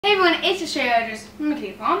Hey everyone, it's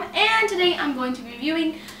Restorative and today I'm going to be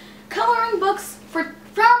reviewing coloring books from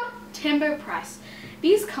Timber Press.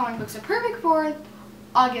 These coloring books are perfect for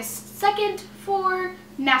August 2nd for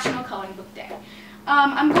National Coloring Book Day.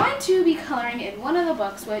 I'm going to be coloring in one of the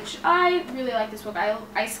books, which I really like this book.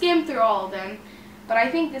 I skimmed through all of them, but I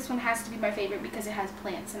think this one has to be my favorite because it has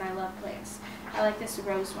plants and I love plants. I like this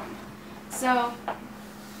rose one. So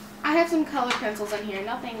I have some color pencils in here,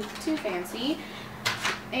 nothing too fancy.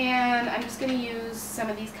 And I'm just going to use some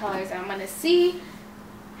of these colors and I'm going to see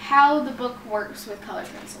how the book works with color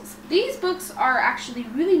pencils. These books are actually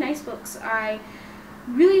really nice books. I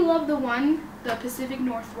really love the Pacific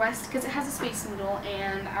Northwest, because it has a Space Needle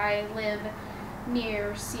and I live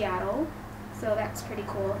near Seattle, so that's pretty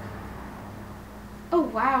cool. Oh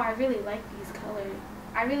wow, I really like these colors.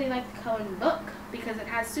 I really like the coloring book because it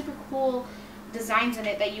has super cool designs in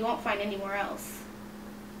it that you won't find anywhere else.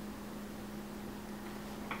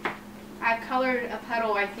 I've colored a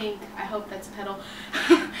petal, I hope that's a petal,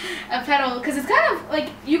 a petal, because it's kind of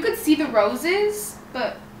like, you could see the roses,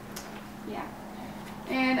 but yeah.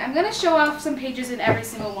 And I'm going to show off some pages in every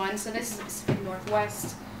single one. So this is the Pacific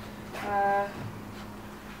Northwest,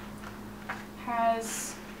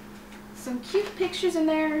 has some cute pictures in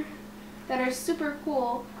there that are super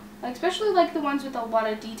cool, like, especially like the ones with a lot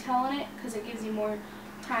of detail in it, because it gives you more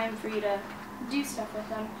time for you to do stuff with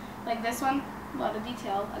them. Like this one, a lot of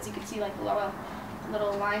detail, as you can see, like a lot of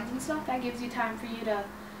little lines and stuff. That gives you time for you to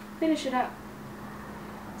finish it up.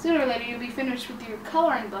 Sooner or later you'll be finished with your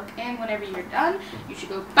coloring book, and whenever you're done, you should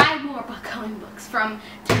go buy more book coloring books from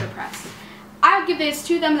Timber Press. I would give this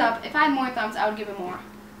 2 thumbs up. If I had more thumbs, I would give it more.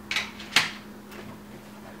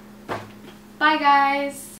 Bye guys!